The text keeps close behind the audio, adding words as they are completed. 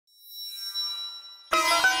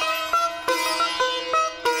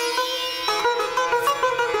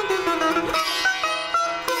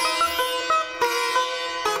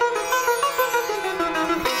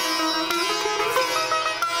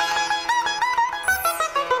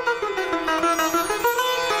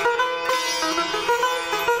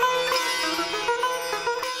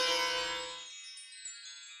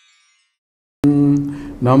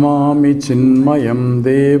Namami Chinmayam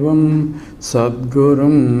Devam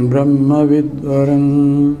Sadgurum Brahma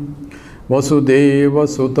Vidvaram Vasudeva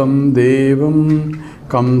Sutam Devam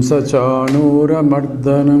Kamsa Chanura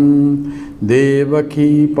Mardanam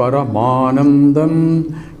Devaki Paramanandam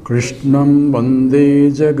Krishnam Vande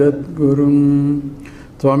Jagadgurum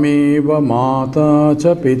Tvameva Mata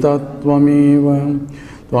Cha Pita Tvameva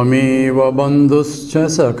Tvameva Bandhuscha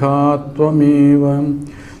Sakha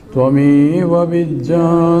Tvameva Tvameva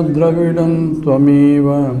Vidya Dravidam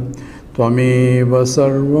Tvameva Tvameva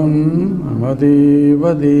Sarvam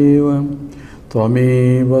Amadeva Deva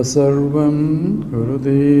Tvameva Sarvam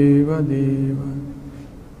Gurudeva Deva.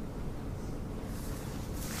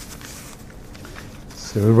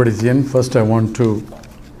 So everybody's in. First I want to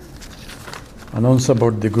announce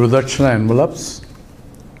about the Gurudakshina envelopes.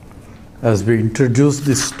 As we introduce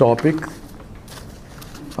this topic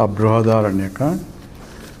of Brihadaranyaka,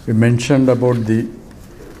 we mentioned about the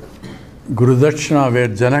Gurudakshina where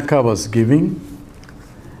Janaka was giving,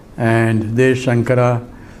 and there Shankara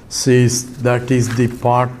says that is the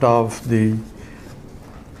part of the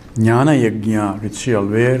Jnana Yajna ritual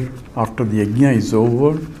where after the Yajna is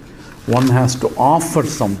over, one has to offer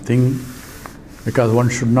something because one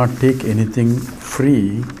should not take anything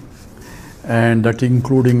free, and that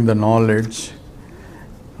including the knowledge.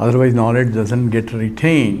 Otherwise knowledge doesn't get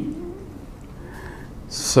retained.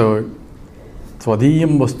 So,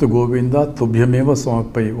 Tvadiyam Vastu Govinda Tubhyameva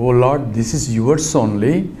Samapai. Oh Lord, this is yours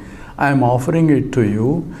only. I am offering it to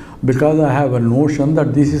you because I have a notion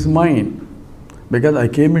that this is mine. Because I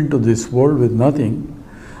came into this world with nothing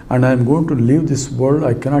and I am going to leave this world.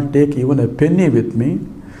 I cannot take even a penny with me.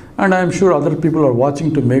 And I am sure other people are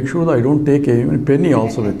watching to make sure that I don't take even a penny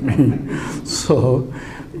also with me. So,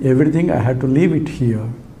 everything I had to leave it here.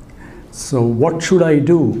 So, what should I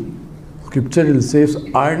do? Scripture says,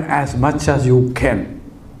 earn as much as you can.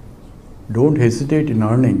 Don't hesitate in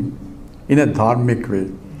earning in a dharmic way.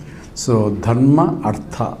 So, dharma,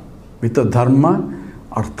 artha. With a dharma,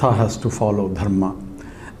 artha has to follow dharma.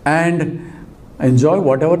 And enjoy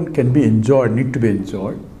whatever can be enjoyed, need to be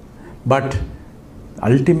enjoyed. But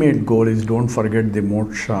ultimate goal is don't forget the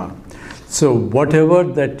moksha. So whatever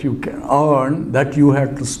that you can earn, that you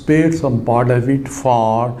have to spare some part of it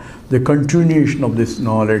for the continuation of this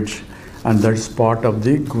knowledge, and that's part of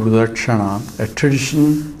the Gurudakshina, a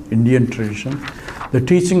tradition, Indian tradition. The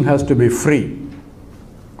teaching has to be free,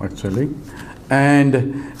 actually,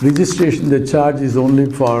 and registration, the charge is only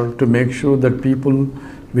for to make sure that people,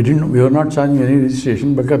 we were not charging any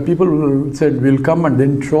registration because people said we'll come and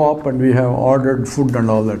then show up and we have ordered food and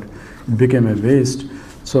all that. It became a waste.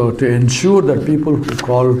 So to ensure that people who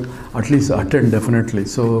call at least attend definitely.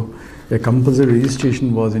 So a compulsory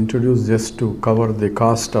registration was introduced just to cover the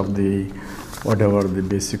cost of the whatever the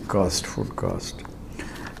basic cost, food cost.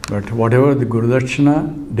 But whatever the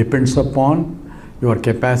Gurudakshina depends upon your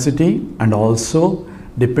capacity and also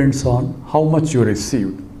depends on how much you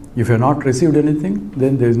received. If you have not received anything,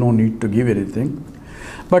 then there is no need to give anything.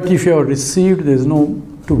 But if you have received, there is no,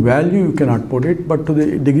 to value you cannot put it, but to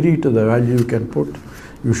the degree to the value you can put,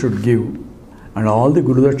 you should give. And all the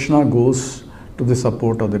Gurudakshina goes to the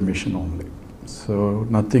support of the mission only. So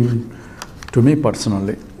nothing to me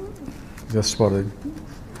personally, just for the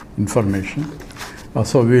information.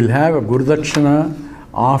 So we will have a Gurudakshina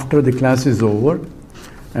after the class is over,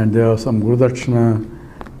 and there are some Gurudakshina.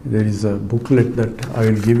 There is a booklet that I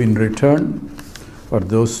will give in return for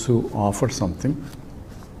those who offer something.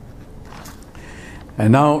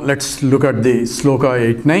 And now let's look at the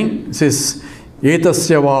sloka 8-9. It says,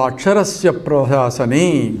 Etasya va aksharasya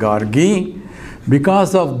prasasane gargi.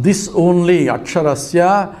 Because of this only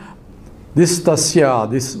aksharasya, this tasya,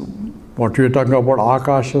 this what we are talking about,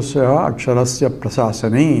 akashasya aksharasya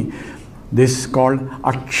prasasane, this is called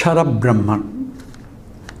Acharya Brahmana.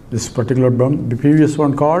 This particular Brahman, the previous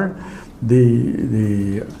one called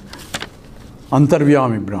the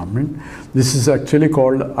Antarvyami Brahman. This is actually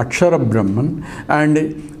called Acharya Brahman, and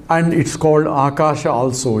it's called Akasha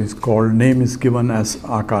also. Is called, name is given as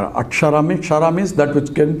Akara. Akshara means that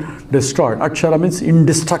which can destroy. Akshara means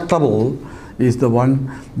indestructible is the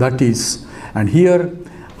one that is. And here,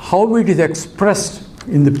 how it is expressed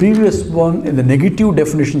in the previous one, in the negative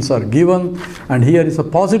definitions are given, and here is a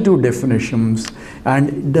positive definitions,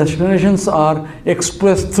 and definitions are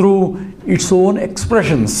expressed through its own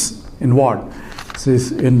expressions. In what?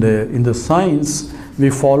 Says in the science, we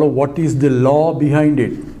follow what is the law behind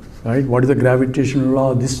it, right? What is the gravitational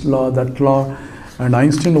law, this law, that law, and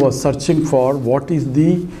Einstein was searching for what is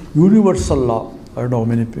the universal law. I don't know how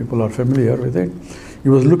many people are familiar with it. He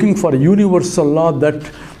was looking for a universal law that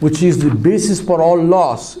which is the basis for all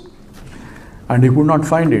laws. and he could not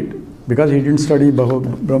find it because he didn't study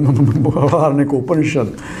Brihadaranyaka Upanishad.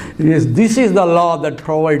 This is the law that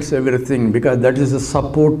provides everything, because that is the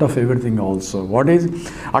support of everything also. What is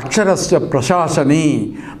Acharasya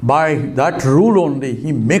Prashasani? By that rule only,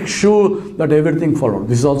 he makes sure that everything follows.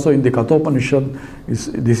 This is also in the Kathopanishad,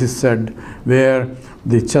 this is said, where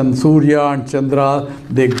the Surya and Chandra,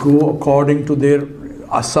 they go according to their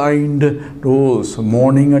assigned roles.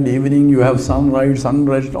 Morning and evening you have sunrise,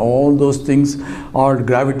 sunrise, all those things are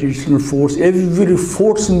gravitational force. Every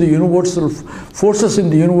force in the universal forces in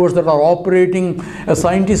the universe that are operating, a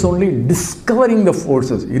scientist only discovering the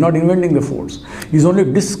forces. He's not inventing the force. He's only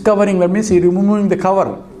discovering. That means he's removing the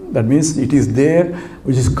cover. That means it is there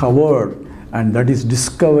which is covered, and that is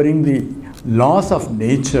discovering the laws of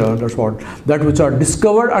nature. That's what, that which are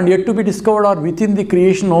discovered and yet to be discovered are within the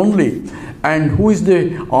creation only. And who is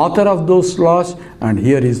the author of those laws? And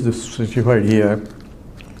here is the specified here.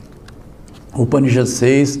 Upanishad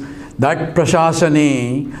says that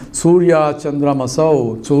Prashasane Surya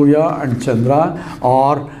Chandramasau, Surya and Chandra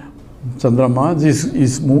or Chandrama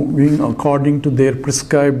is moving according to their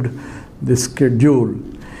prescribed the schedule.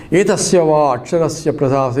 Etasya va Aksharasya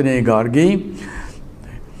Prashasane Gargi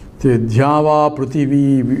Dhyava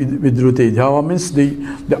Prithvi Vidrute. Dhyava means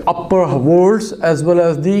the upper worlds as well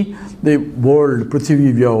as the world,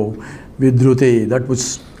 Prithvi Vyau, Vidrute, that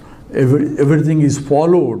which everything is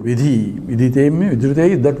followed. Vidhi, Vidrute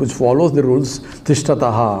is that which follows the rules.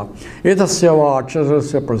 Tishtataha. Etasya va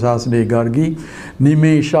Aksharasya Prasasane Gargi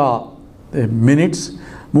Nimesha, minutes.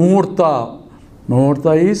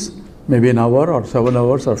 Muhurta is maybe an hour or 7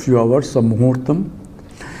 hours or few hours, some Muhurtam.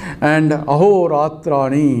 And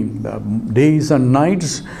Ahoratrani, the days and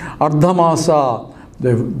nights, Ardhamasa,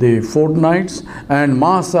 the fortnights, and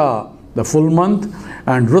Masa, the full month,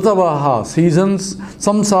 and Rutavaha, seasons,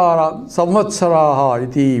 Samsara, Samvatsaraha,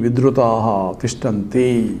 iti Vidrutaha,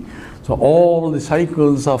 Tishtanti. So all the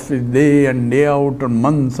cycles of day and day out and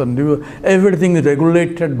months and everything is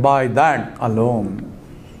regulated by that alone.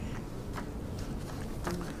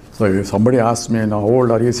 So if somebody asks me, how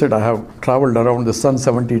old are you? I said, I have traveled around the sun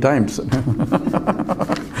 70 times.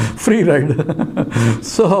 Free ride.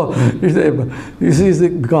 So, this is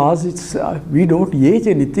because it's, we don't age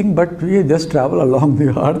anything, but we just travel along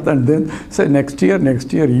the earth and then say next year,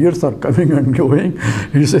 years are coming and going.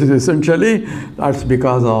 He says essentially that's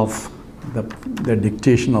because of the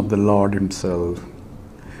dictation of the Lord himself.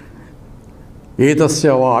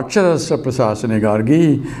 Etasya va aksharasya prasasane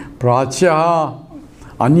gargi prachyaha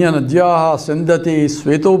Anya Nadhyaha Sendati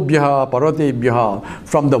Svetobhyaha Parvatebhyaha,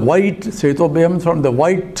 from the white Svetobhyam, from the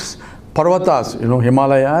white Parvatas,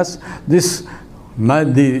 Himalayas,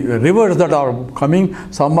 the rivers that are coming,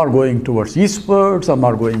 some are going towards eastward, some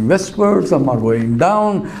are going westward, some are going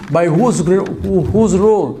down. By whose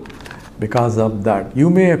role? Because of that.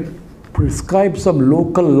 You may prescribe some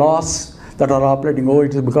local laws that are operating. Oh,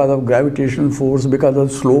 it is because of gravitational force, because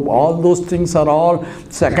of slope. All those things are all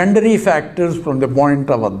secondary factors from the point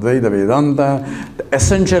of Advaita Vedanta. The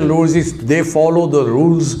essential rules is they follow the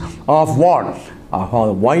rules of what?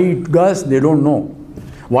 Why it goes, they don't know.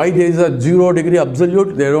 Why there is a 0 degree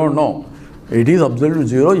absolute, they don't know. It is absolute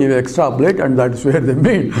 0, you extrapolate, and that's where they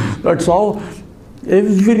mean. That's how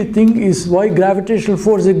everything is. Why gravitational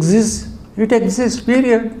force exists? It exists,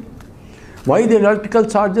 period. Why the electrical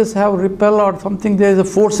charges have repel or something? There is a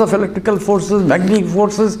force of electrical forces, magnetic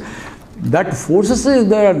forces. That forces is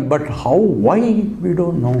there, but how, why, we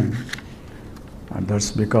don't know. And that's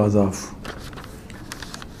because of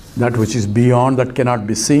that which is beyond, that cannot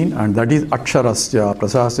be seen, and that is Aksharasya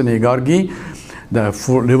Prasasane Gargi. The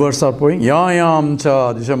rivers are flowing. Yayam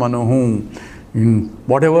cha dishamanahu. In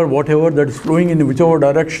whatever that is flowing in whichever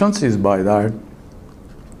directions is by that.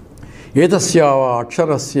 Etasya va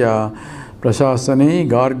Aksharasya Prashasane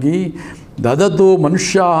Gargi Dadato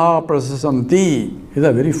Manushyaha Prasasanti is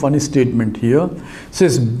a very funny statement here. It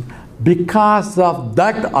says, because of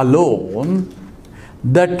that alone,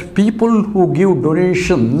 that people who give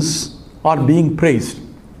donations are being praised.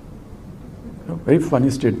 Very funny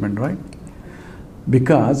statement, right?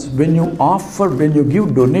 Because when you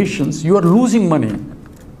give donations, you are losing money.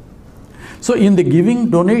 So in the giving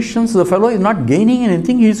donations, the fellow is not gaining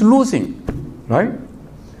anything, he is losing, right?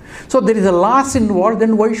 So there is a loss involved,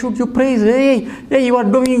 then why should you praise? Hey, you are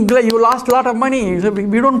doing, you lost a lot of money. So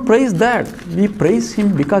we don't praise that. We praise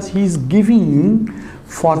him because he is giving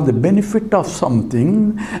for the benefit of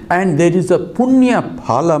something, and there is a punya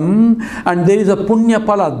phalam, and there is a punya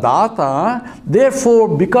phala data.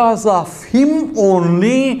 Therefore, because of him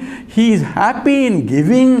only, he is happy in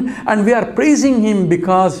giving, and we are praising him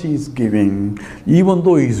because he is giving, even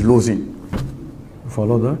though he is losing.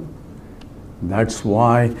 Follow that? That's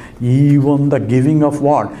why even the giving of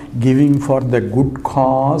what? Giving for the good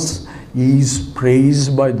cause is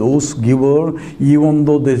praised by those giver, even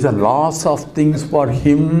though there is a loss of things for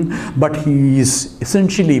him, but he is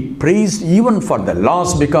essentially praised even for the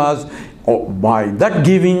loss, because by that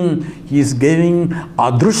giving he is giving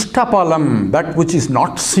adrushtapalam, that which is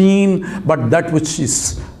not seen, but that which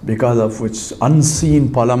is because of which unseen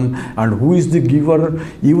palam. And who is the giver?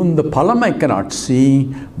 Even the palam I cannot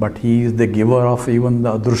see, but he is the giver of even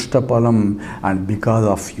the adrushtapalam, and because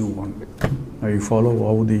of you only. Now you follow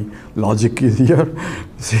how the logic is here.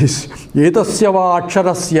 This is etasya va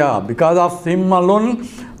acharasya, because of him alone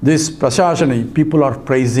this prashashani, people are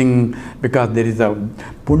praising, because there is a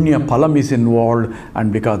punya palam is involved,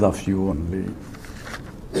 and because of you only.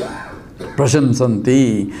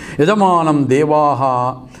 Prashansanti yajamanam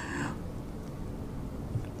devaha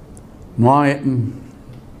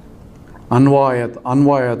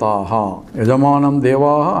anvayataha. Yajamanam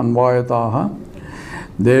devaha anvayataha.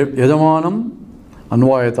 Yajamanam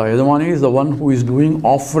anvayata. Yajamani is the one who is doing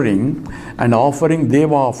offering, and offering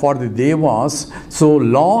deva for the devas. So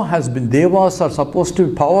law has been, devas are supposed to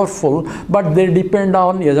be powerful, but they depend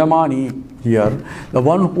on Yajamani here, the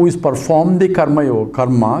one who is performed the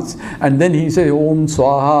karmas, and then he says Om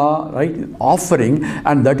Swaha, right, offering,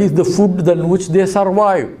 and that is the food than which they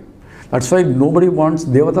survive. That's why nobody wants,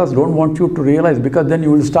 devatas don't want you to realize, because then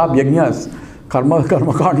you will stop yajnas. Karma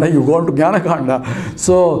Kanda, you go to Jnana Kanda.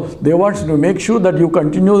 So they want to make sure that you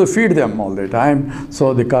continue to feed them all the time.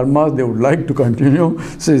 So the karmas they would like to continue.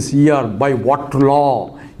 Says here, by what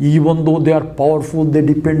law? Even though they are powerful, they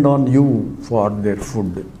depend on you for their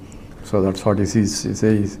food. So that's what he says. He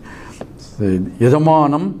says,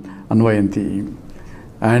 Yajamanam Anvayanti.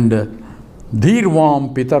 And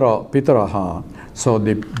Dhirvam Pitaraha. So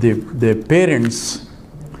the parents,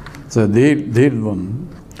 so Dhirvam,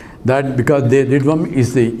 that because the Dhirvam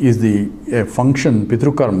is the function,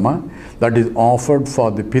 Pitrukarma, that is offered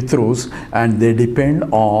for the Pitrus, and they depend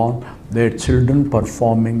on their children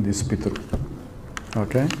performing this Pitru.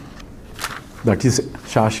 Okay? That is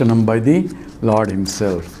Shashanam by the Lord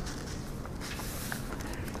himself.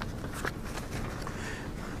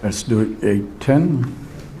 Let's do it 8-10.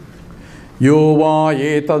 Yo va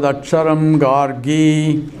etadaksharam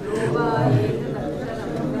gargi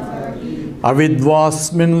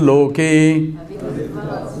avidvasmin loke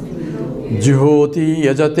juhoti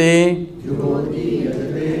yajate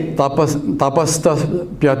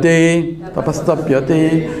tapastapyate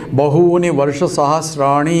bahuni varsha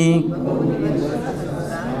sahasrani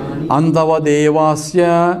antava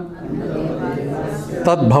devasya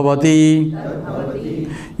tadbhavati.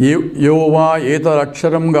 Yo va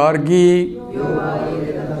etadaksharam gargi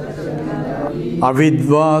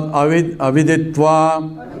aviditva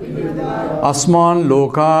asman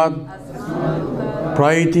lokat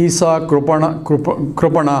praitisa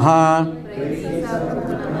krupanaha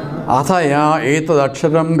athaya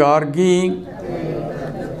etadaksharam gargi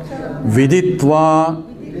viditva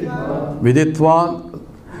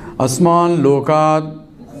asman lokat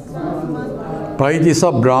praitisa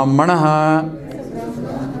brahmanaha.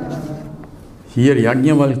 Here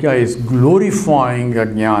Yajnavalkya is glorifying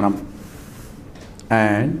Jnanam.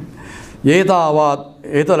 And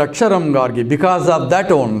etadaksharam gargi, because of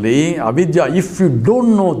that only, avidya, if you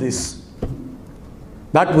don't know this,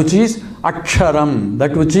 that which is aksharam,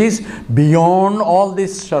 that which is beyond all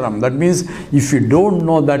this sharam, that means if you don't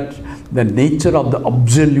know that the nature of the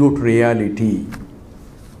absolute reality,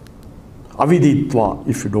 aviditva,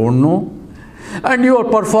 if you don't know, and you are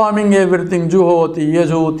performing everything, juhoti,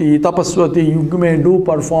 yajoti, tapaswati, you may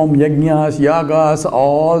perform yajnas, yagas,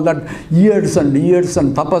 all that, years and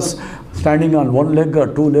tapas, standing on one leg or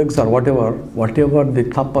two legs or whatever the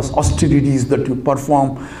tapas, austerities that you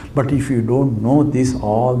perform, but if you don't know this,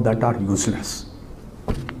 all that are useless.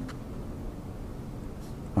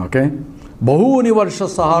 Okay? Bahuni varsha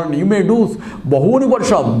saharani, you may do bahuni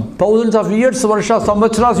varsha, thousands of years, varsha,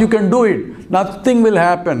 samvatsras, you can do it. Nothing will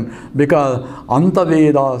happen, because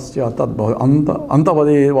antavadevasya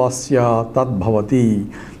tadbhavati,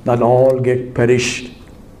 that all get perished.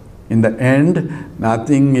 In the end,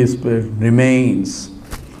 nothing remains.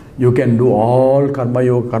 You can do all karma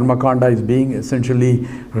yoga, karma kanda is being essentially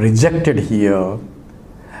rejected here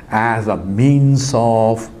as a means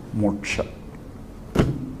of moksha.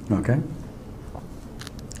 Okay?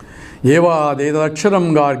 Eva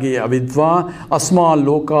Dedadaksharam Gargi Avidva Asma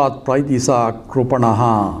Lokat Praitisa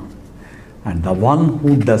Krupanaha. And the one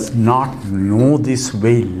who does not know this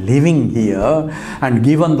way living here, and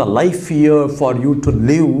given the life here for you to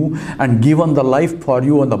live, and given the life for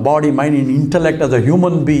you and the body, mind and intellect as a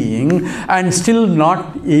human being, and still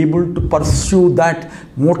not able to pursue that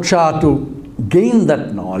moksha to gain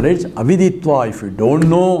that knowledge, aviditva, if you don't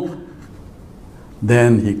know,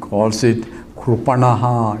 then he calls it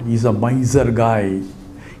krupanaha. He is a miser guy.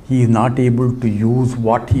 He is not able to use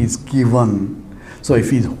what he is given. So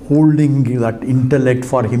if he is holding that intellect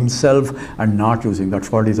for himself and not using,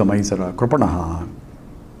 that's what is a miser, krupanaha.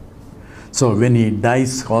 So when he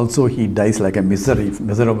dies also, he dies like a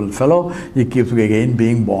miserable fellow. He keeps again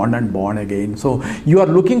being born and born again. So you are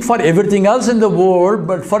looking for everything else in the world,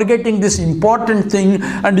 but forgetting this important thing.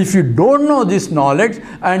 And if you don't know this knowledge,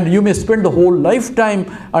 and you may spend the whole lifetime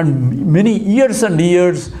and many years and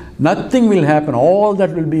years, nothing will happen. All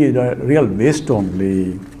that will be a real waste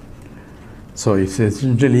only. So it's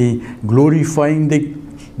essentially glorifying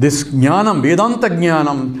this jnanam, Vedanta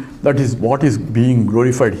jnanam, that is what is being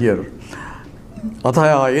glorified here.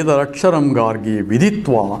 Adhyayas aksharam gargi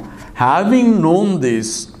viditva, having known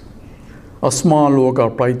this, asmaloka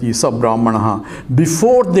praiti sa brahmana,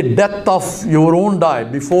 before the death of your own die,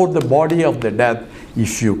 before the body of the death,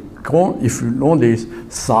 if you know this,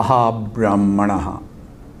 saha brahmana,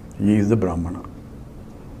 he is the brahmana.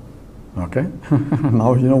 Okay?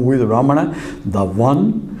 Now you know who is the brahmana? The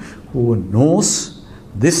one who knows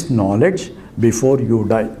this knowledge before you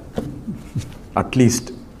die, at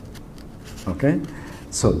least. Okay?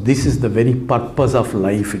 So this is the very purpose of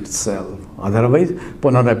life itself. Otherwise,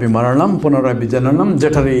 punarapi maranam, punarapi jananam,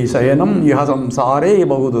 jatare sayanam, ihasam sare,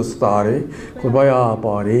 bahudustare, kubaya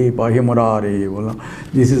pare, pahimurare.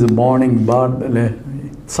 This is a morning birth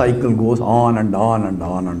cycle, goes on and on and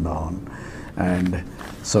on and on. And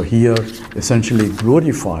so here, essentially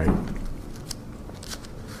glorified.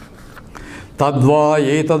 Tadva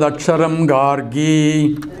etadaksharam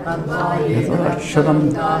gargi,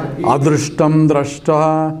 etadaksharam adrushtam drashta,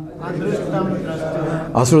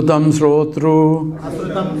 asrutam srotru,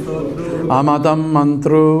 amatam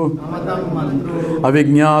mantru,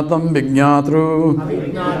 avignatam vignatru,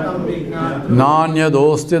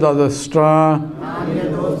 nanyadosti dadastra,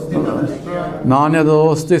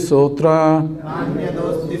 nanyadosti sotra,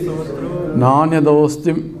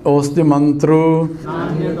 nanyadosti mantru,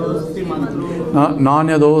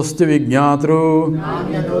 nanyadosti vignatru,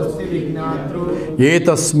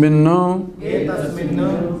 etasminnu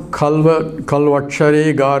kalvakshare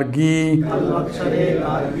gargi,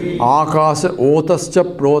 akasa otascha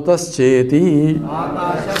protascheti.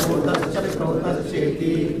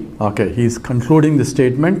 Okay, he is concluding the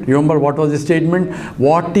statement. Remember what was the statement?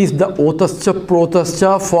 What is the otascha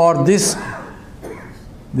protascha for this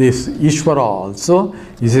Ishvara also?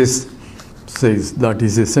 He says that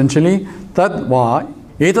is essentially Tadva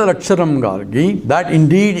etad aksharam gargi, that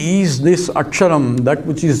indeed is this aksharam, that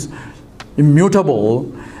which is immutable,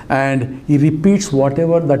 and he repeats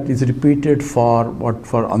whatever that is repeated for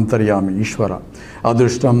antaryami, Ishvara.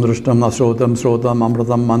 Adrushtam, drushtam, asrotam, srotam,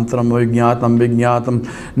 amratam, mantram, vignatam, vignatam,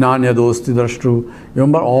 nanyadosti drashtru.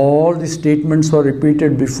 Remember, all these statements were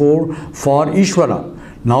repeated before for Ishvara.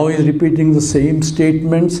 Now he is repeating the same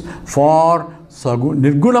statements for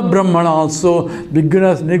Nirguna Brahmana also,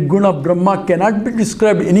 because Nirguna Brahma cannot be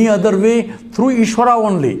described any other way through Ishvara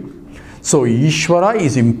only. So Ishvara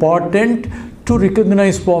is important to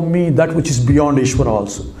recognize for me that which is beyond Ishvara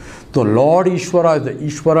also. The Lord Ishvara is the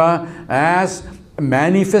Ishvara as a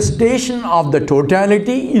manifestation of the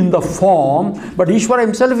totality in the form, but Ishvara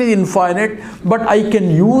himself is infinite, but I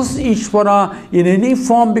can use Ishvara in any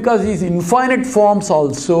form because he is infinite forms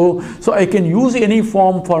also. So I can use any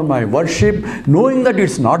form for my worship, knowing that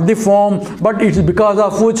it's not the form, but it's because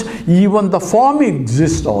of which even the form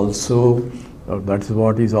exists also. So that's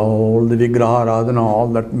what is all the Vigraha Radhana, all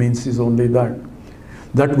that means is only that.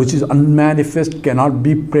 That which is unmanifest cannot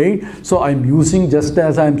be prayed. So I'm using, just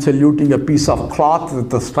as I'm saluting a piece of cloth with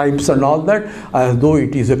the stripes and all that, as though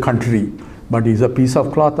it is a country. But it's a piece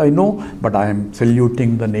of cloth, I know, but I am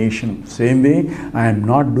saluting the nation. Same way, I am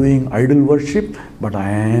not doing idol worship, but I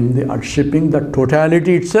am worshipping the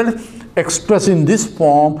totality itself, expressed in this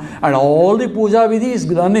form, and all the puja vidhi is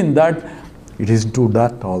done in that. It is to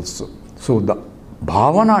that also. So the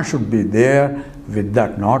bhavana should be there with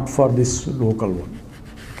that, not for this local one.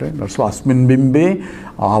 Okay? That's why asmin bimbe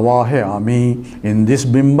avahe ami. In this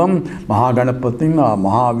bimbam, Mahaganapatim,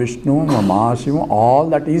 Mahavishnu, Mahashiva, all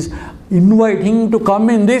that is inviting to come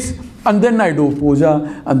in this, and then I do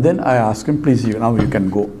puja, and then I ask him, please, now you can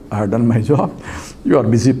go. I have done my job. You are a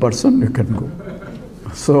busy person, you can go.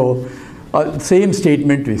 So Same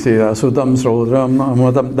statement we say, Srutam, Srodram,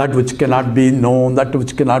 Amatam, that which cannot be known, that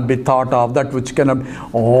which cannot be thought of, that which cannot,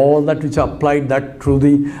 all that which applied that through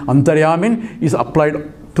the Antaryamin is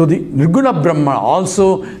applied to the Nirguna Brahma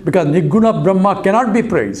also, because Nirguna Brahma cannot be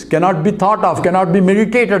praised, cannot be thought of, cannot be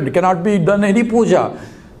meditated, cannot be done any puja.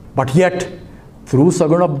 But yet, through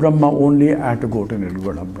Saguna Brahma only I have to go to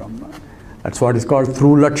Nirguna Brahma. That's what is called,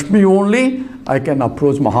 through Lakshmi only I can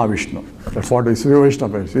approach Mahavishnu. That's what Sri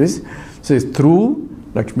Vaishnava says. Says through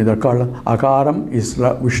Lakshmi, they're called Akaram is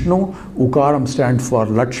Vishnu, Ukaram stands for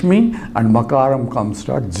Lakshmi, and Makaram comes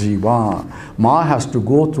to Jiva. Ma has to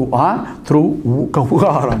go through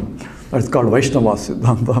Ukaram. That's called Vaishnava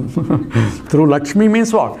Siddhanta. Through Lakshmi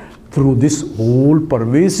means what? Through this whole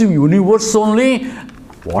pervasive universe only,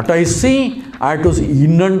 what I see, I have to see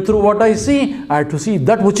in and through what I see, I have to see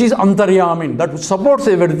that which is Antaryamin, that which supports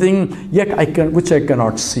everything, yet which I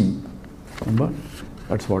cannot see. Remember?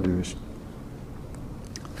 That's what is Vishnu.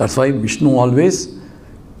 That's why Vishnu always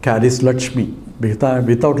carries Lakshmi.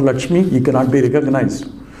 Without Lakshmi, he cannot be recognized.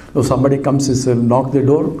 So somebody comes and knocks the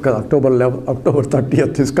door, because October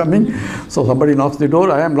 30th is coming. So somebody knocks the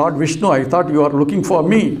door, I am Lord Vishnu, I thought you are looking for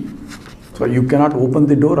me. So you cannot open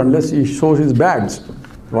the door unless he shows his badge.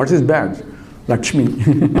 What's his badge? Lakshmi.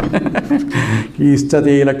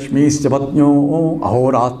 Istate Lakshmi Chavatnyo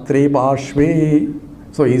Ahoratre Parshve.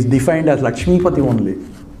 So he is defined as Lakshmipati only.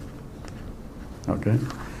 Okay.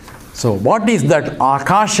 So what is that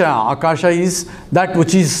Akasha? Akasha is that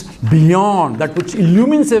which is beyond, that which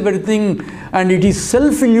illumines everything, and it is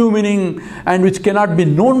self-illumining, and which cannot be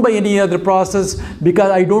known by any other process, because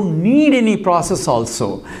I don't need any process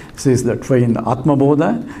also. It says that way in Atma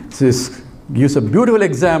Bodha. It says, gives a beautiful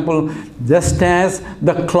example, just as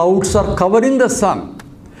the clouds are covering the sun.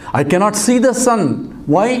 I cannot see the sun.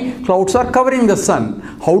 Why? Clouds are covering the sun.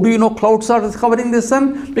 How do you know clouds are covering the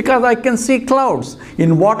sun? Because I can see clouds.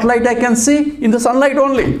 In what light I can see? In the sunlight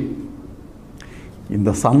only. In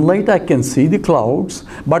the sunlight I can see the clouds,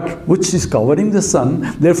 but which is covering the sun.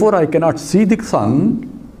 Therefore I cannot see the sun.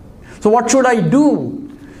 So what should I do?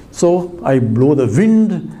 So I blow the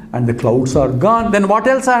wind and the clouds are gone. Then what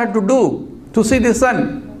else I have to do to see the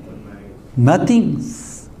sun? Nothing.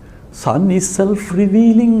 Sun is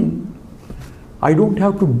self-revealing. I don't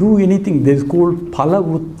have to do anything. There is called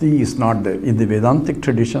Palavrutti is not there. In the Vedantic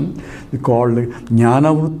tradition, we call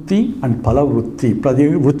Jnana Vrutti and Palavrutti.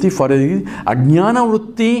 Vrutti for Ajnana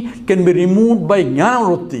Vrutti can be removed by Jnana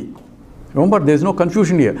Vrutti. Remember, there is no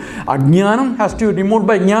confusion here. Ajnanam has to be removed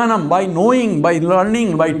by Jnanam, by knowing, by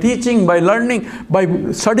learning, by teaching, by learning, by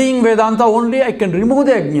studying Vedanta only I can remove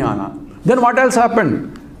the Ajnana. Then what else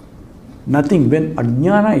happened? Nothing. When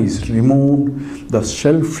Ajnana is removed, the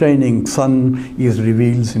self-shining sun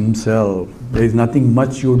reveals himself. There is nothing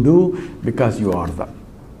much you do because you are that.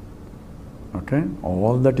 Okay?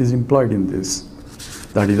 All that is employed in this.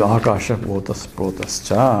 That is Akasha Bhotas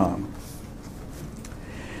Protascha.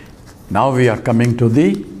 Now we are coming to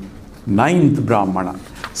the 9th Brahmana.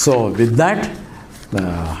 So with that,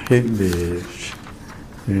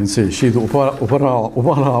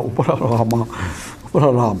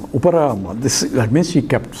 Uparama. That means she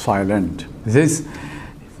kept silent. This is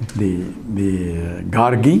the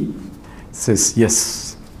Gargi says,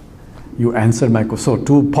 yes, you answered my question.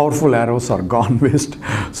 So 2 powerful arrows are gone waste.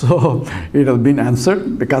 So it has been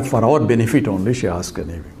answered because for our benefit only she asked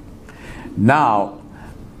anyway. Now,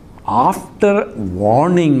 after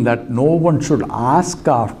warning that no one should ask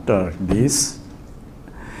after this,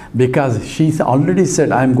 because she already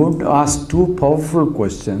said, I am going to ask 2 powerful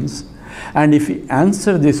questions, and if he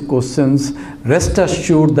answers these questions, rest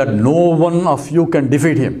assured that no one of you can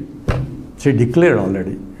defeat him. She declared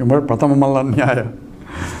already. Remember Prathama Mallanyaya?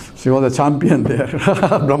 She was a champion there,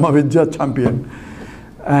 Brahma Vidya champion.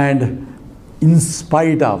 And in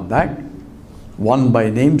spite of that, one by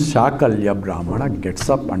name Shakalya Brahmana gets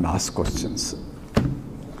up and asks questions.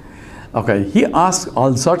 Okay, he asks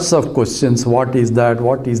all sorts of questions. What is that?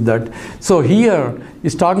 What is that? So here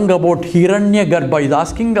he's talking about Hiranyagarbha. He's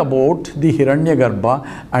asking about the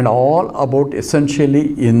Hiranyagarbha and all about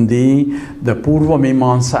essentially in the Purva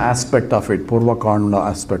Mimamsa aspect of it, Purva Kanda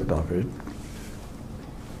aspect of it.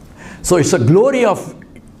 So it's a glory of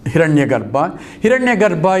Hiranyagarbha.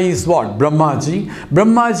 Hiranyagarbha is what? Brahmaji.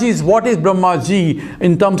 Brahmaji is, what is Brahmaji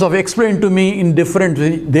in terms of explain to me in different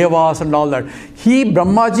devas and all that.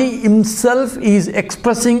 Brahmaji himself is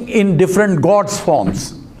expressing in different gods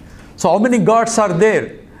forms. So how many gods are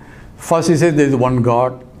there? First he says there is one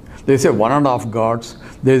God. They say 1.5 gods.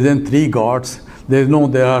 There is then 3 gods.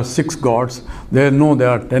 There are 6 gods. There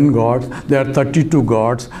are 10 gods. There are 32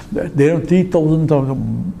 gods. There are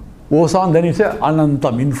 3,000 goes on, then it's a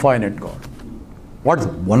Anantam, infinite God. What's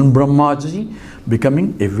one Brahmaji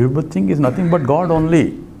becoming everything is nothing but God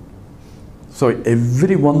only. So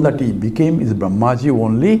every one that he became is Brahmaji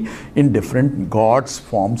only in different God's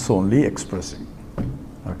forms only expressing.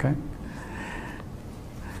 Okay.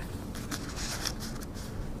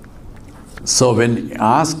 So when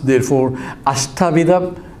asked, therefore,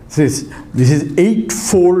 Ashtavidha, this is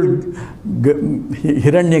eightfold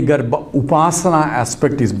Hiranyagarbha Upasana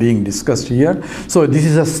aspect is being discussed here. So this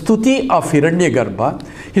is a stuti of Hiranyagarbha,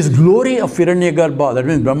 his glory of Hiranyagarbha, that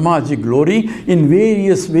means Brahmaji glory in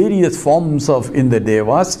various forms of in the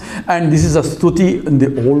Devas, and this is a stuti in the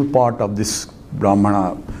whole part of this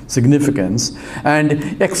Brahmana significance,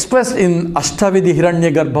 and expressed in Ashtavidhi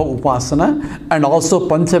Hiranyagarbha Upasana and also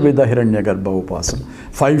Panchavidha Hiranyagarbha Upasana.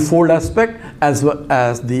 Fivefold aspect as well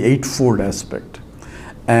as the eightfold aspect.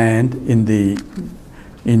 And in the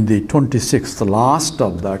 26th, last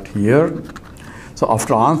of that here, so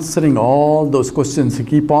after answering all those questions, he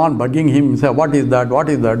keep on bugging him, say, what is that,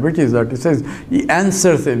 which is that? He says, he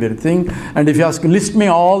answers everything. And if you ask, list me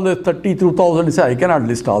all the 32,000, he says, I cannot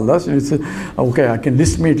list all those. He says, okay, I can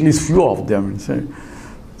list me at least few of them.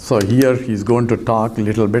 So here he's going to talk a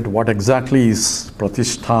little bit what exactly is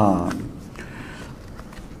Pratishtha.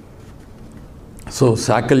 So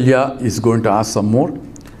Sakalya is going to ask some more.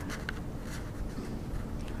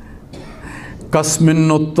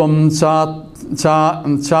 Kasminnutvam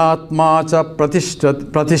chatma cha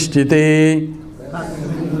pratishthite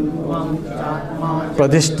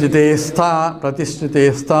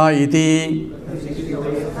stha iti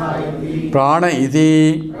prana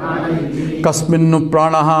iti kasminnu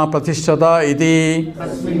pranaha pratishtata iti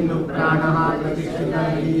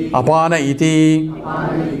apana iti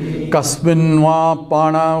kasminva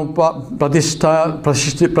pana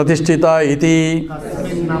pratishtita iti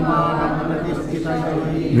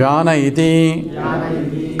Vyana iti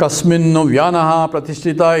kasminnu vyanaha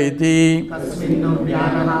pratishtita iti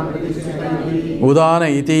udana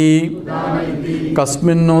iti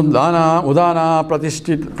kasminnu udana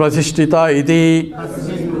pratishtita iti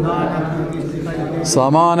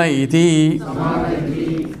samana iti.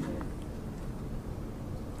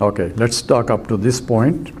 Okay, let's talk up to this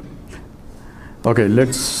point. Okay,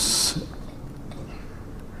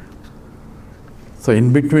 so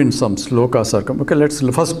in between some slokas are come. Okay, let's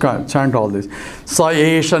first chant all this. Sa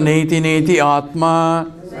esha neti neti atma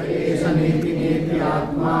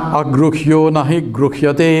agruhyo nahi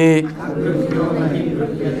gruhyate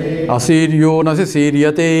asiryo nahi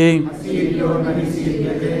siryate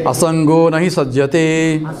asango nahi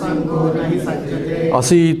sajyate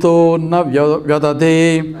asito na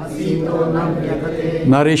vyadate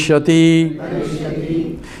narishyati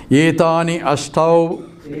yetani ashtau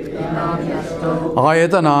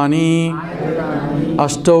Ayatanani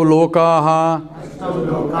Ashtau Lokaha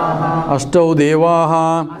Ashtau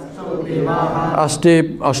Devaha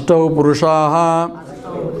Ashtau Purushaha.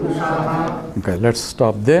 Okay, let's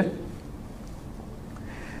stop there.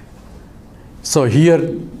 So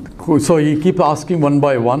here, so he keeps asking one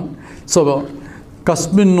by one. So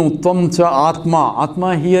Kasminnu Tvam cha Atma.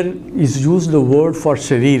 Atma here is used the word for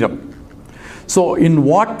Shariram. So in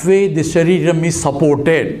what way the Shariram is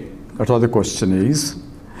supported? That's what the question is.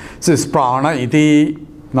 Says prana iti.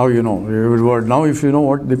 Now you know every word. Now if you know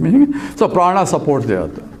what the meaning. So prana supports the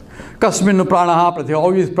other. Kasminu pranaha prati.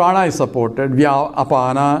 Always prana is supported.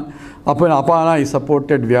 Apana is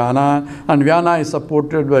supported vyana, and vyana is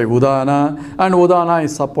supported by udana, and udana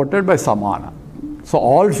is supported by samana. So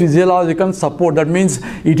all physiological support, that means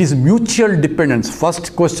it is mutual dependence.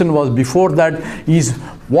 First question was before that is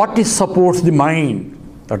what is supports the mind?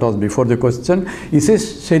 That was before the question. He says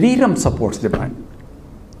Shariram supports the mind.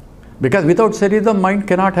 Because without Shariram, mind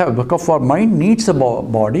cannot have, because for mind needs a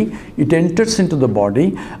body, it enters into the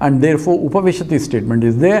body, and therefore Upaveshati statement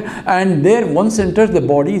is there, and there once enters the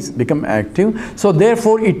body is become active. So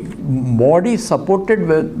therefore body supported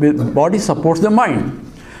with body supports the mind.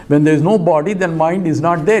 When there is no body, then mind is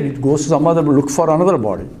not there. It goes to some other, look for another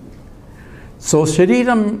body. So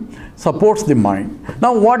Shariram supports the mind.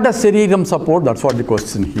 Now what does Shariram support? That's what the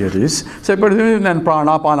question here is. So and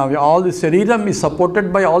prana, pana, all the Shariram is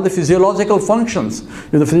supported by all the physiological functions.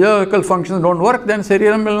 If the physiological functions don't work, then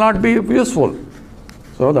Shariram will not be useful.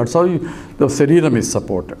 So that's how the Shariram is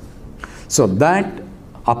supported. So that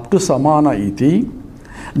up to samana iti.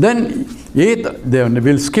 Then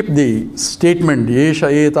we'll skip the statement Yesha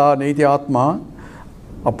eta neti atma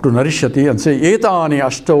up to Narishyati and say, Etani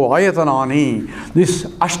Ashtau Ayatanani. This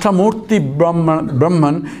Ashtamurti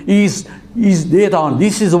Brahman is Etani.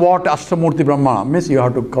 This is what Ashtamurti Brahmana means. You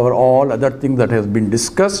have to cover all other things that has been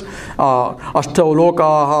discussed. Ashtau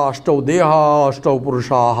Lokaha, Ashtau Deha, Ashtau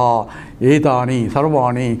Purushaha, Etani,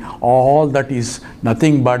 Sarvani. All that is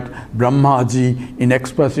nothing but Brahmaji in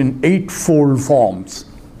expressed in eightfold forms.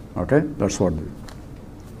 Okay, that's what.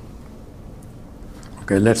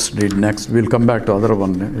 Okay, let's read next. We'll come back to other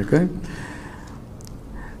one. Okay.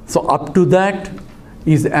 So up to that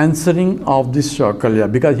is answering of this Shakalya,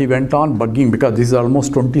 because he went on bugging, because this is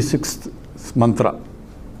almost 26th mantra.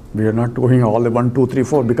 We are not doing all the 1, 2, 3,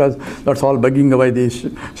 4, because that's all bugging away the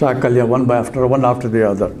Shakalya one after the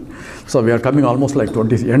other. So we are coming almost like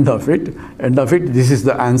 20, end of it. This is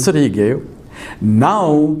the answer he gave.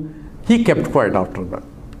 Now he kept quiet after that.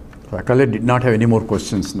 Shakalya did not have any more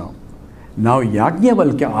questions now. Now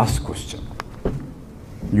Yajnavalkya asked question.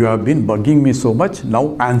 You have been bugging me so much,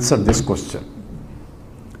 now answer this question.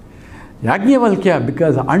 Yajnavalkya,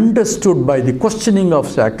 because understood by the questioning of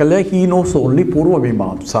Shakalya, he knows only Purva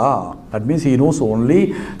Mimamsa. That means he knows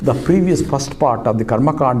only the previous first part of the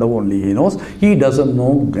Karma Kanda only he knows. He doesn't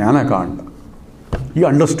know Jnana Kanda. He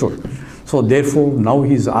understood. So therefore now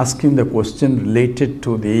he is asking the question related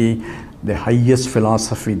to the highest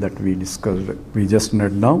philosophy that we discussed, we just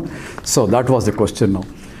read now. So that was the question now.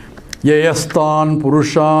 Yayastan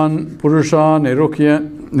Purushan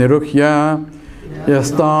Nirukhya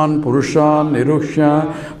Yastan Purushan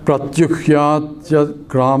Nirukhya Pratyukhyat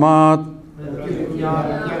Kramat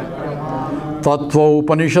Tattva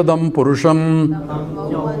Upanishadam Purusham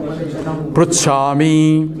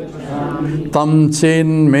Pruchami Tam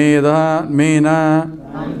Chen Mena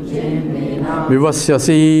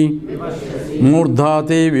Vivasyasi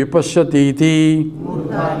Murdhati Vipashyatiti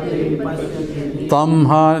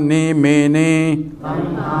Tamha Mene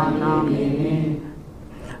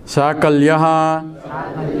Shakalyaha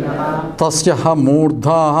Tasyaha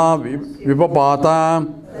Murdhaha Vipapata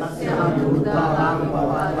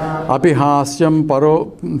Apihasyam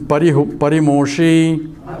Parimoshi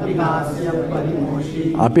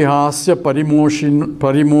Apihasya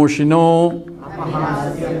Parimoshino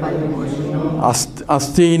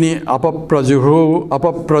Astini Apaprajruhu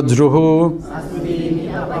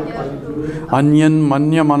Anyan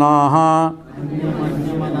Manyamanaha.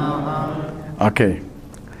 Okay,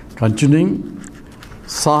 continuing.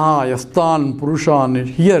 Saha Yastan Purushan.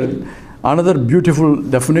 Here another beautiful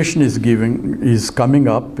definition is coming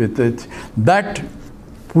up with it. That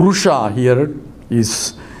Purusha here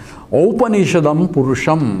is Upanishadam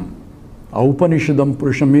Purusham. Upanishadam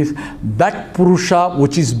Purusham is that Purusha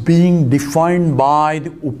which is being defined by the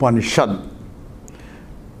Upanishad.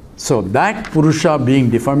 So that Purusha being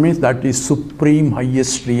defined means that is supreme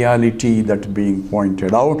highest reality that being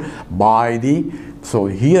pointed out by the. So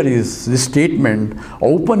here is this statement,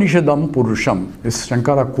 Upanishadam Purusham. This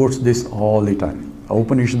Shankara quotes this all the time.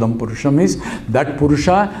 Upanishadam Purusham is that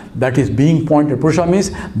Purusha that is being pointed. Purusha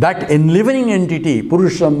means that enlivening entity.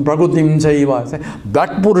 Purusham, Pragutim, Chaiva.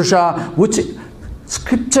 That Purusha which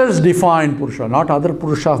scriptures define Purusha, not other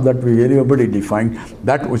Purushas that we everybody define.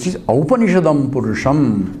 That which is Upanishadam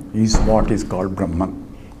Purusham is what is called Brahman.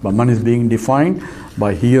 Brahman is being defined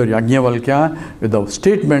by here Yajnavalkya with the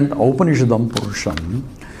statement Upanishadam Purusham.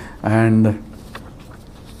 And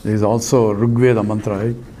there is also Rigveda mantra,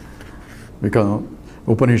 right? Because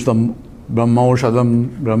Upanishadam, Brahma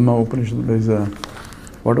Ushadam, Brahma Upanishadam, there is a,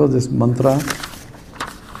 what was this mantra?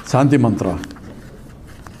 Shanti mantra.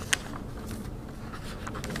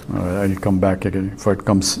 I'll come back again if it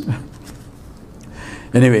comes.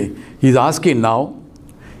 Anyway, he's asking now,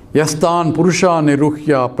 Yastan Purusha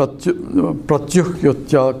Nirukhya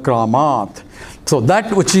Pratyuhyatya Kramat. So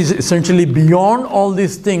that which is essentially beyond all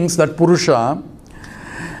these things, that Purusha,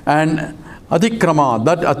 and Atikrama,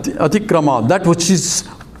 that which is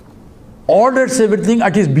orders everything,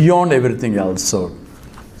 it is beyond everything else. So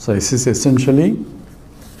this is essentially,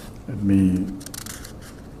 let me.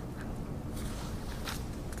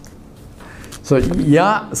 So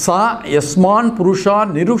sa yasman purusha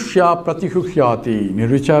nirushya pratihuhyati.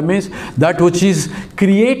 Nirusha means that which is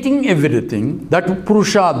creating everything. That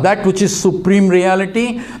purusha, that which is supreme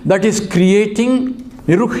reality, that is creating.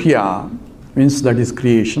 Niruhya means that is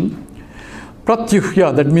creation.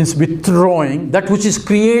 Pratyuhya, that means withdrawing. That which is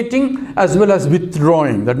creating as well as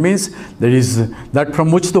withdrawing. That means there is that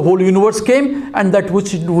from which the whole universe came and that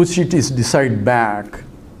which it is decide back.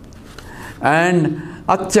 And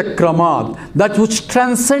Atyakramat, that which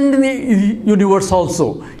transcends the universe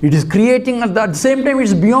also. It is creating at the same time, it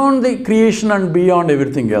is beyond the creation and beyond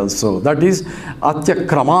everything else. So that is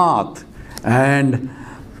Atyakramat. And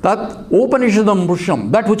That Upanishadam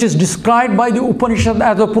Purusham, that which is described by the Upanishad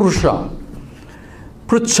as a Purusha.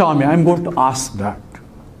 Pruchami, I am going to ask that.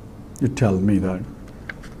 You tell me that.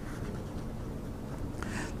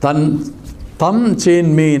 Tam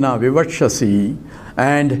chenmena vivakshasi,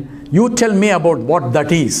 and you tell me about what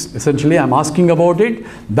that is. Essentially, I am asking about it.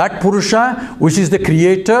 That Purusha, which is the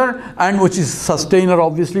creator and which is sustainer,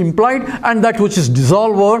 obviously implied, and that which is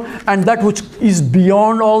dissolver, and that which is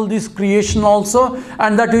beyond all this creation also,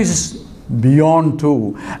 and that which is beyond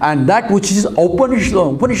too, and that which is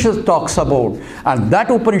Upanishad talks about, and that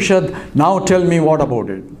Upanishad, now tell me what about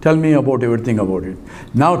it. Tell me about everything about it.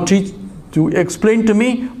 Now to explain to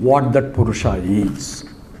me what that Purusha is.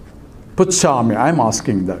 Puchami, I am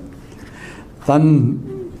asking that. Tan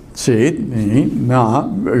chet na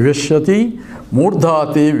vishyati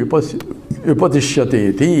murdhati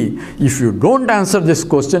vipatishyati. If you don't answer this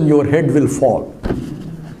question, your head will fall.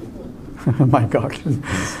 My God,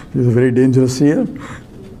 this is very dangerous here.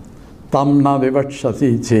 Tam na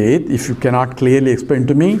vivakshati chet, if you cannot clearly explain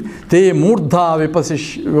to me, te murdha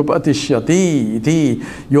vipatishyati,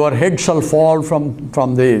 your head shall fall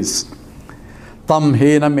from this. Tam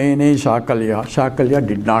hena mene shakalya. Shakalya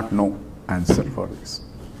did not know answer for this.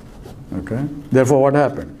 Okay? Therefore, what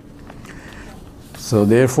happened? So,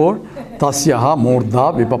 therefore, tasyaha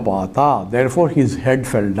murdha vipapata. Therefore, his head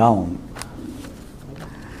fell down.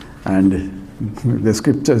 And the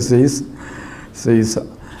scripture says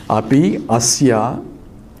api asya,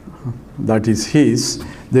 that is his,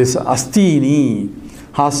 this astini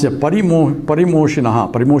hasya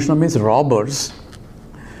parimoshinaha. Parimoshina means robbers.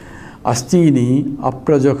 Astini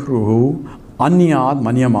aprajakruhu anyad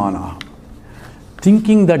manyamana.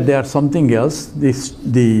 Thinking that they are something else,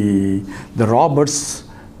 the robbers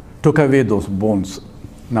took away those bones.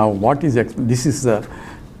 Now, what is this is a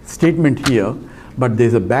statement here, but there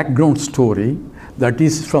is a background story that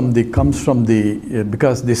is comes from the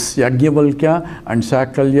because this Yajnavalkya and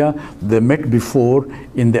Shakalya, they met before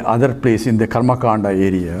in the other place in the Karmakanda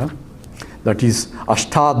area. That is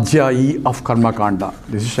Ashtadhyayi of Karmakanda.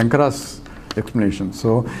 This is Shankara's explanation.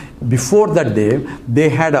 So before that they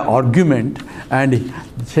had an argument, and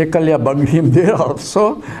Shakalya bugged him there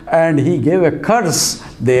also, and he gave a curse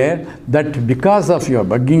there that because of your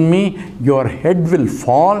bugging me, your head will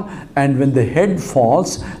fall, and when the head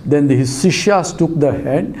falls, then his Sishyas took the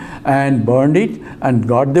head and burned it and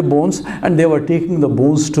got the bones, and they were taking the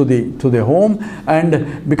bones to the home,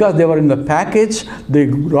 and because they were in the package, the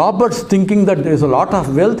robbers thinking that there is a lot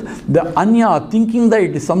of wealth, the Anya thinking that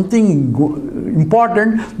it is something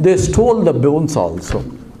important, they stole the bones also.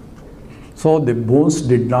 So the bones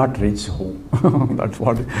did not reach home.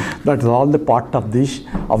 That's all the part of this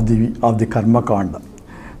of the Karma Kanda.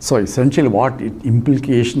 So essentially, what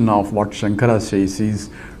implication of what Shankara says is,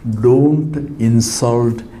 don't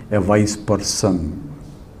insult a wise person.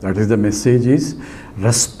 That is the message is,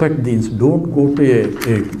 respect the don't go to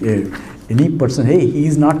any person, hey, he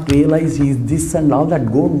is not realized, he is this and all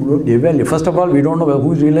that, don't evaluate. First of all, we don't know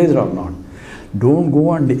who is realized or not. Don't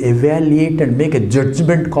go and evaluate and make a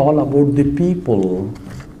judgment call about the people.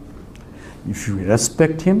 If you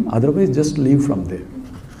respect him, otherwise just leave from there.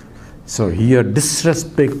 So here,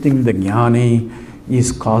 disrespecting the jnani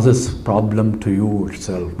causes problem to you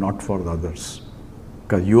itself, not for the others.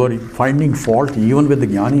 Because you are finding fault even with the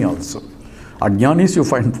jnani also. Ajnanis you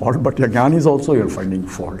find fault, but jnanis also you are finding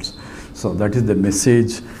faults. So that is the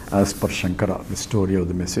message as per Shankara, the story of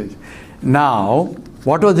the message. Now,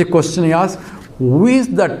 what was the question he asked? Who is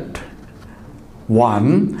that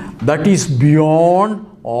one that is beyond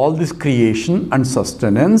all this creation and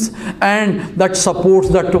sustenance, and that supports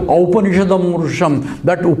that Upanishadam Murusham,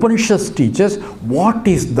 that Upanishad teaches? What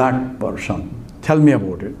is that person? Tell me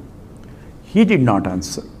about it. He did not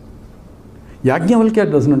answer. Yajnavalkya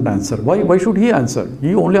does not answer. Why should he answer?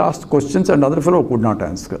 He only asked questions and other fellow could not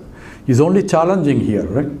answer. He is only challenging here,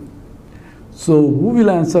 right? So who will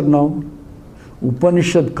answer now?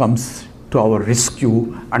 Upanishad comes to our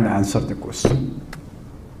rescue and answer the question.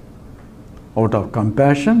 Out of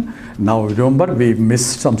compassion. Now remember, we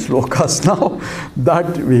missed some slokas now,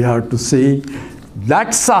 that we have to say, that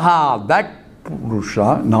Saha, that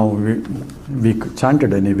Purusha, now we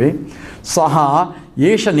chanted anyway, Saha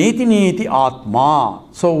Yesha Neti Neti Atma.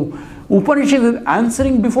 So Upanishad is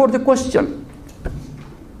answering before the question.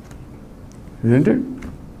 Isn't it?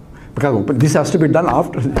 Because this has to be done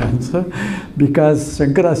after the answer, because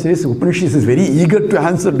Shankara says Upanishad is very eager to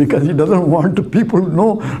answer because he doesn't want to people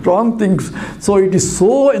know wrong things. So it is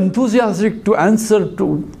so enthusiastic to answer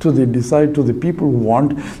to the people who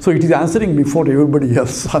want. So it is answering before everybody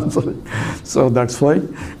else answering. So that's why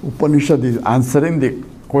Upanishad is answering the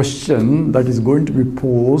question that is going to be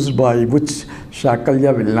posed by which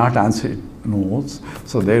Shakalya will not answer it knows.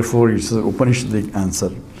 So therefore it's an Upanishadic answer.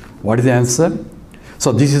 What is the answer?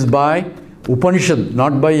 So this is by Upanishad,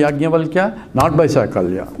 not by Yajnavalkya, not by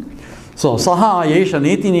Shakalya. So Saha Yesha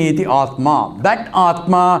Neti Neti Atma. That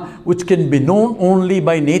Atma which can be known only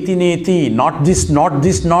by Neti Neti, not this, not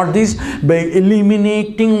this, not this, by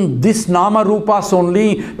eliminating this Nama Rupas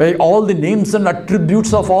only, by all the names and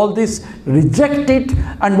attributes of all this, reject it,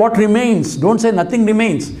 and what remains? Don't say nothing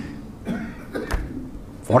remains.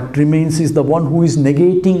 What remains is the one who is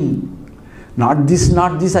negating. Not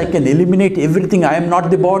this, I can eliminate everything. I am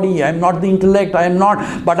not the body, I am not the intellect, I am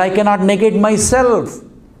not, but I cannot negate myself.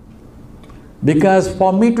 Because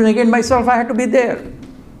for me to negate myself, I have to be there.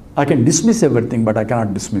 I can dismiss everything, but I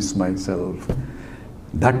cannot dismiss myself.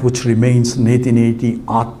 That which remains, neti neti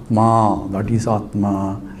atma, that is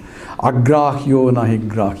atma. Agrahyo nahi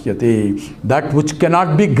grahyate, that which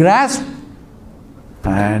cannot be grasped,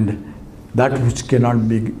 and that which cannot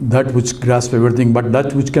be, that which grasps everything, but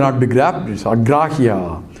that which cannot be grabbed is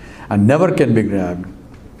agrahya, and never can be grabbed.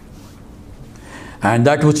 And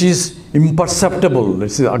that which is imperceptible,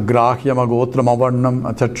 this is agrahyam agotram avarnam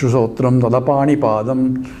achachusotram tadapani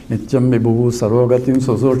padam nityam vibhu sarvagatim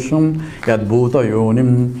susuksham yadbhuta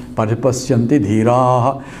yonim paripasyanti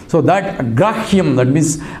dhiraha. So that agrahyam, that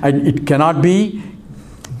means it cannot be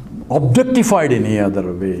objectified in any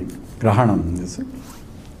other way. Grahanam, you see.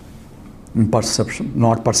 Imperception,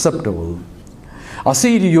 not perceptible.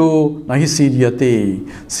 Asiryo nahi siryate.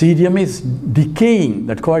 Siryam is decaying.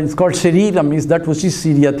 That is called shariram, is that which is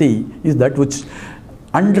siryate, is that which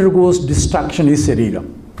undergoes destruction, is shariram.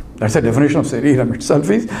 That's the definition of shariram itself,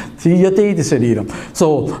 is siryate is shariram.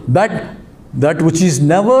 So that which is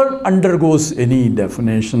never undergoes any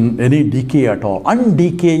definition, any decay at all.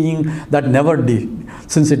 Undecaying, that never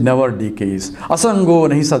since it never decays. Asango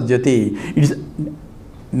nahi sadyate. It is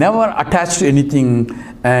never attached to anything,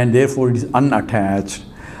 and therefore it is unattached.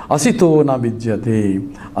 Asito na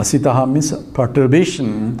vidyate. Asitaha means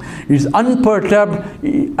perturbation. It is unperturbed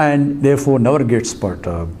and therefore never gets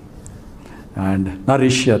perturbed. And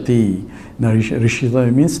narishyati.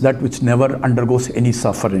 Narishyati means that which never undergoes any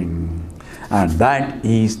suffering. And that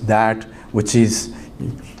is that which is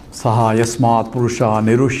saha yasmat purusha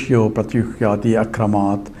nirushyo pratyuhyati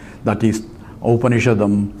akramat. That is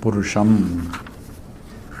Upanishadam Purusham.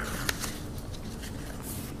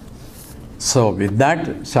 So with that,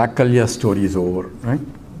 Shakalya story is over, right?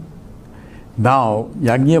 Now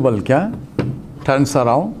Yajnavalkya turns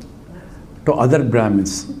around to other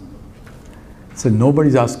Brahmins. So nobody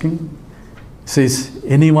is asking. Says,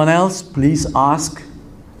 anyone else, please ask.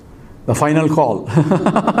 The final call.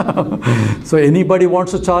 So anybody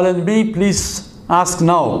wants to challenge me, please ask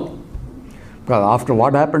now. Because after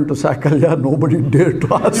what happened to Shakalya, nobody dared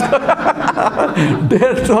to ask.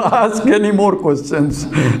 Dare to ask any more questions.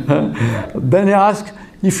 Then he asked,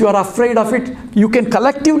 if you are afraid of it, you can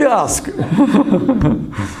collectively ask.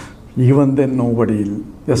 Even then nobody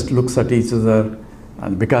just looks at each other,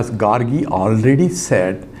 and because Gargi already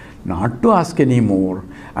said not to ask any more,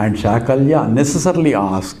 and Shakalya unnecessarily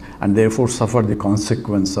asked, and therefore suffered the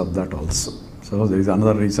consequence of that also. So there is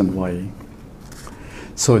another reason why.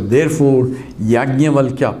 So therefore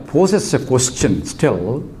Yajnavalkya poses a question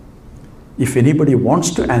still. If anybody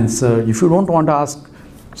wants to answer, if you don't want to ask,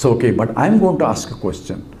 it's okay, but I'm going to ask a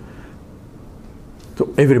question.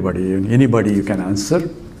 So everybody, anybody you can answer.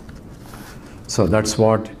 So that's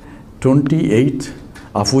what 28,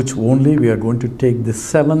 of which only we are going to take the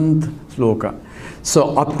 7th sloka.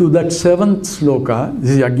 So up to that 7th sloka,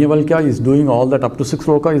 this is Yajnavalkya is doing all that. Up to 6th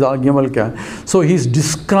sloka is Yajnavalkya. So he is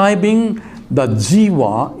describing the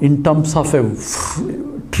jiva in terms of a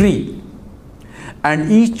tree.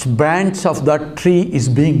 And each branch of that tree is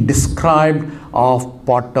being described of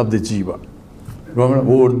part of the jiva.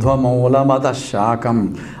 Urdhvamolamata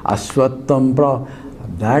shakam ashwattam.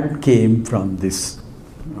 That came from this.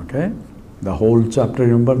 Okay? The whole chapter,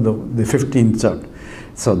 remember the 15th chapter.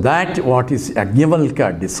 So that what is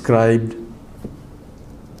Yajnavalkya described.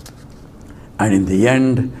 And in the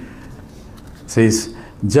end says,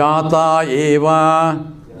 Jata eva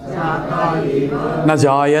na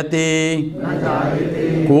jayate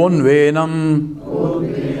kon venam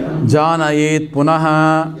janayet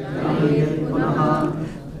punaha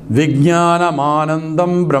vijnanam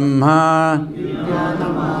anandam brahma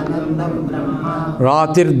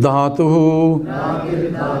ratir dhatuhu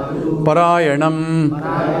parayanam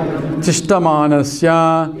chishtamanasya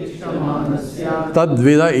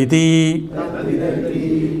tadvida iti.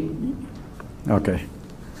 Okay.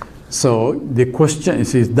 So the question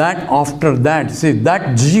is that after that, see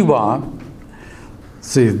that jiva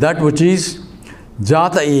See, that which is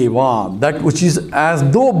jata eva, that which is as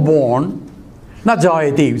though born, na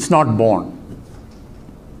jayati, it's not born.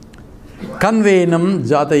 Kanvenam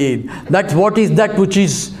jatayed, that's what is that which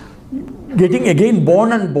is getting again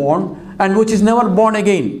born and which is never born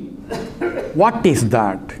again. What is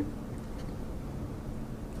that?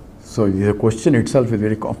 So the question itself is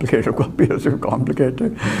very complicated, appears to be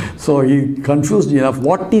complicated. So he confused enough.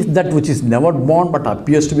 What is that which is never born but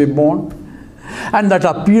appears to be born? And that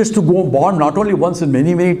appears to go born not only once,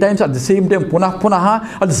 many, many times, at the same time, punah punaha,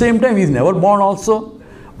 at the same time he is never born also.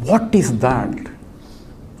 What is that?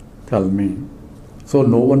 Tell me. So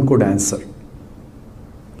no one could answer.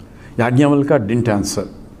 Yajnavalkya didn't answer.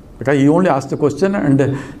 Because he only asked the question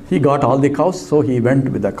and he got all the cows, so he went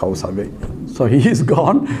with the cows away. So he is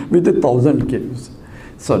gone with 1,000 caves.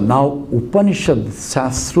 So now Upanishad,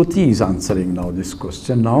 Shruti is answering now this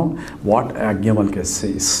question now, what Yajnavalkya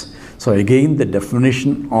says. So again the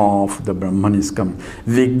definition of the Brahman is come.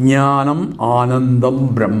 Vijnanam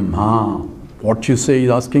Anandam Brahma. What you say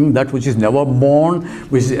is asking that which is never born,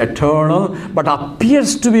 which is eternal, but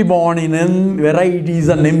appears to be born in varieties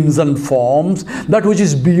and names and forms, that which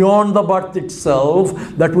is beyond the birth itself,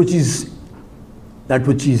 that which is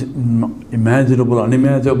imaginable,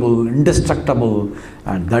 unimaginable, indestructible,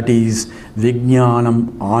 and that is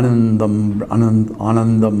Vijnanam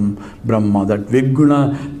Anandam Brahma, that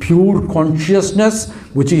Viguna, pure consciousness,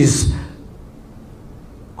 which is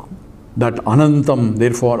that Anantam,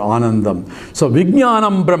 therefore Anandam. So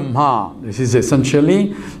Vijnanam Brahma, this is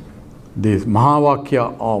essentially the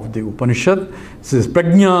Mahavakya of the Upanishad. This is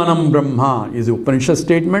Prajnanam Brahma is the Upanishad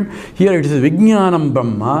statement. Here it is Vijnanam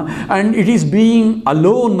Brahma, and it is being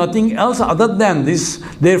alone, nothing else other than this.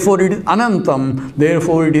 Therefore it is Anantam,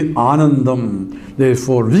 therefore it is Anandam.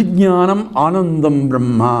 Therefore Vijnanam Anandam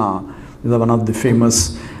Brahma is one of the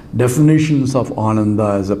famous definitions of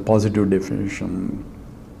Ananda as a positive definition.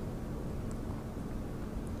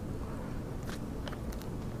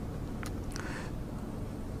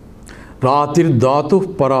 Ratir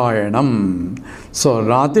Dhatu Parayanam. So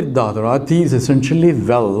Ratir Dhatu, Rati is essentially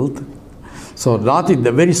wealth. So Rati,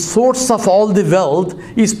 the very source of all the wealth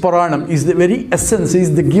is Parayanam, is the very essence,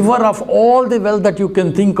 is the giver of all the wealth that you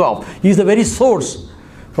can think of. He is the very source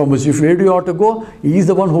from which if where do you ought to go, he is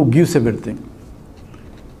the one who gives everything.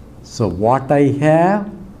 So what I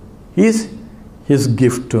have is his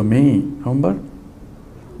gift to me. Remember?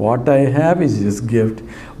 What I have is his gift.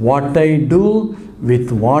 What I do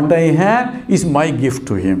with what I have is my gift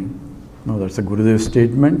to him. No, that's a Gurudev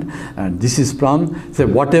statement, and this is from, say,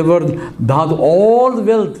 whatever, all the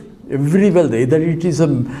wealth, every wealth, either it is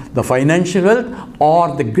the financial wealth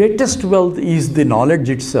or the greatest wealth is the knowledge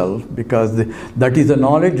itself, because that is the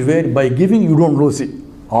knowledge where by giving you don't lose it.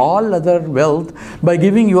 All other wealth, by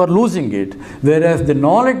giving you are losing it. Whereas the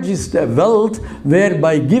knowledge is the wealth where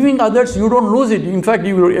by giving others you don't lose it. In fact,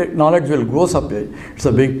 your knowledge will grow up. It's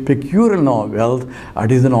a big peculiar wealth.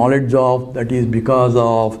 It is the knowledge of, that is because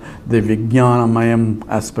of the Vijnanamayam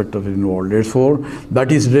aspect of it involved. Therefore, that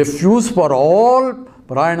is refuge for all.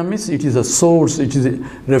 Parayanam is, it is a source, it is a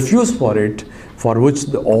refuge for it, for which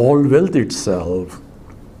the all wealth itself.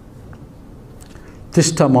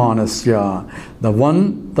 Tishtamanasya, the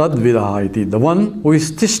one tad vidahiti, the one who is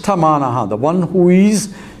Tishtamanaha, the one who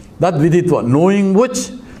is that viditva, knowing which.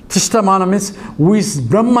 Tishtamana means who is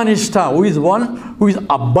Brahmanishta, who is one who is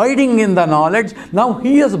abiding in the knowledge. Now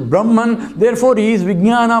he is Brahman, therefore he is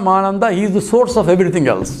Vijnana Mananda, he is the source of everything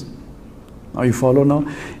else. Now you follow now?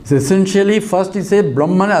 It's essentially first he says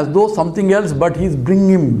Brahman as though something else, but he is bringing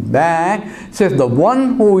him back. Says the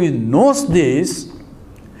one who knows this,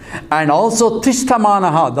 and also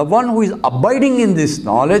Tishtamanaha, the one who is abiding in this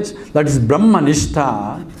knowledge, that is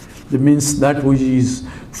Brahmanishta. That means that which is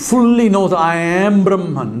fully knows I am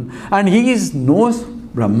Brahman, and he knows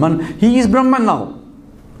Brahman. He is Brahman now,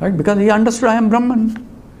 right? Because he understood I am Brahman.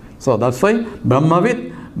 So that's why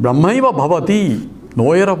Brahmavid, Brahmaiva Bhavati,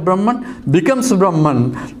 knower of Brahman becomes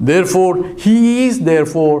Brahman. Therefore, he is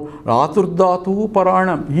Raturdhatu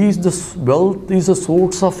Paranam. He is the wealth, he is the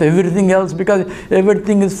source of everything else, because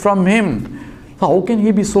everything is from him. So how can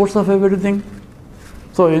he be source of everything?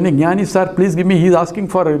 So any Jnani, sir, please give me, he is asking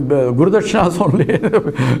for Guru Dakshinas only.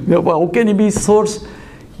 How can he be source?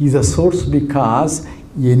 He is a source because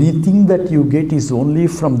anything that you get is only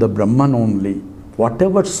from the Brahman only.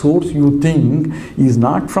 Whatever source you think is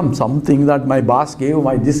not from something that my boss gave,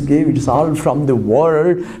 my this gave, it is all from the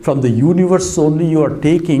world, from the universe only you are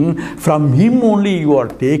taking, from him only you are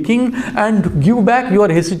taking, and give back you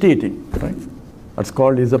are hesitating, right? That's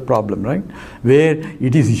called is a problem, right? Where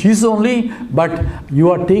it is his only, but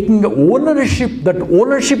you are taking the ownership. That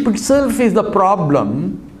ownership itself is the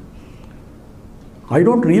problem. I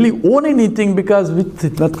don't really own anything because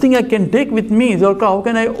with nothing I can take with me. So how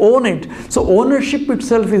can I own it? So ownership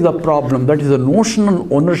itself is a problem. That is a notional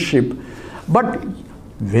ownership. But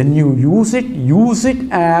when you use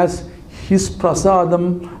it as his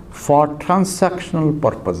prasadam for transactional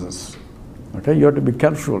purposes. Okay, you have to be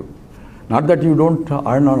careful. Not that you don't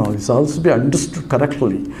earn, no, it's also be understood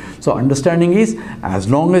correctly. So understanding is, as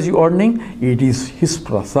long as you are earning, it is his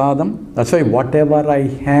prasadam. That's why whatever I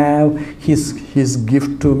have, his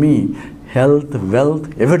gift to me, health,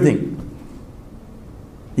 wealth, everything,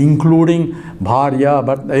 including bharya,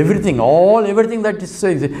 but everything that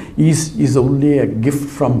is only a gift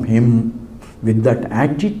from him. With that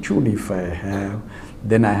attitude, if I have,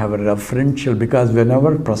 then I have a referential, because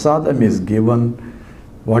whenever prasadam is given,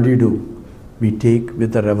 what do? We take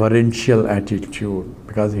with a reverential attitude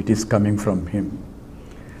because it is coming from him.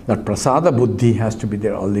 That prasada buddhi has to be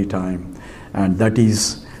there all the time, and that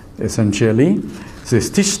is essentially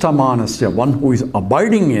stishtamanasya, one who is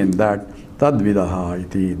abiding in that, tadvidaha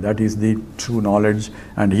iti, that is the true knowledge,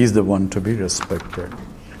 and he is the one to be respected.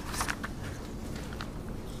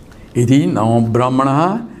 Iti namo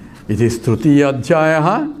brahmanaha, it is trutiya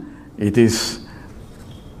adhyayaha, it is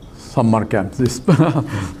summer camp, this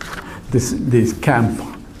camp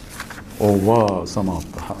over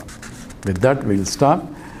samaptaha. With that we'll stop.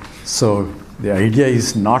 So the idea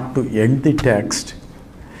is not to end the text.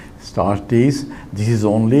 This is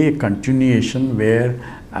only a continuation where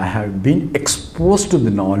I have been exposed to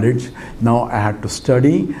the knowledge. Now I have to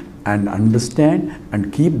study and understand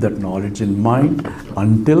and keep that knowledge in mind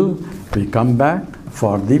until we come back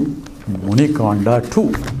for the Muni Kanda 2.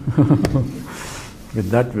 With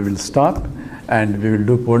that we will stop and we will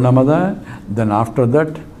do Purnamada. Then after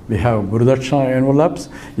that we have Gurudakshana envelopes.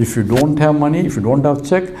 If you don't have money, if you don't have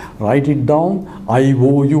check, write it down. I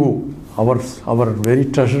owe you. Our very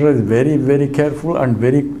treasurer is very, very careful and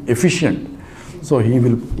very efficient. So he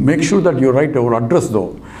will make sure that you write your address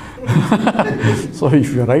though. So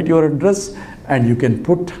if you write your address and you can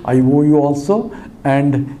put I owe you also,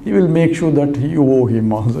 and he will make sure that you owe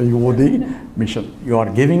him also, you owe the mission. You are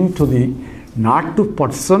giving to the not to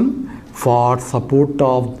person for support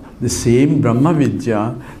of the same Brahma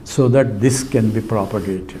Vidya so that this can be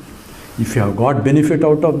propagated. If you have got benefit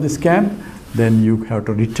out of this camp, then you have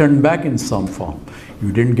to return back in some form.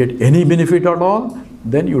 You didn't get any benefit at all,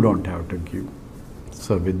 then you don't have to give.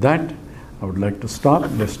 So with that, I would like to stop.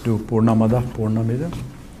 Let's do Purnamada, Purnamida.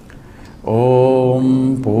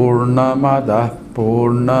 Om Purnamada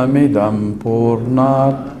Purnamidam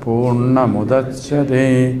Purnat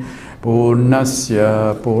Purnamudachyate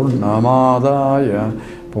Purnasya Purnamadaya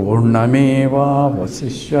Purnameva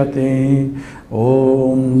Vasishyate.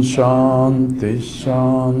 Om Shanti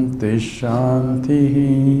Shanti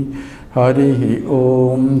Shanti. Harihi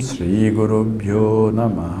Om Sri Gurubhyo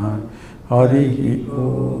Namaha. Harihi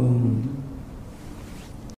Om.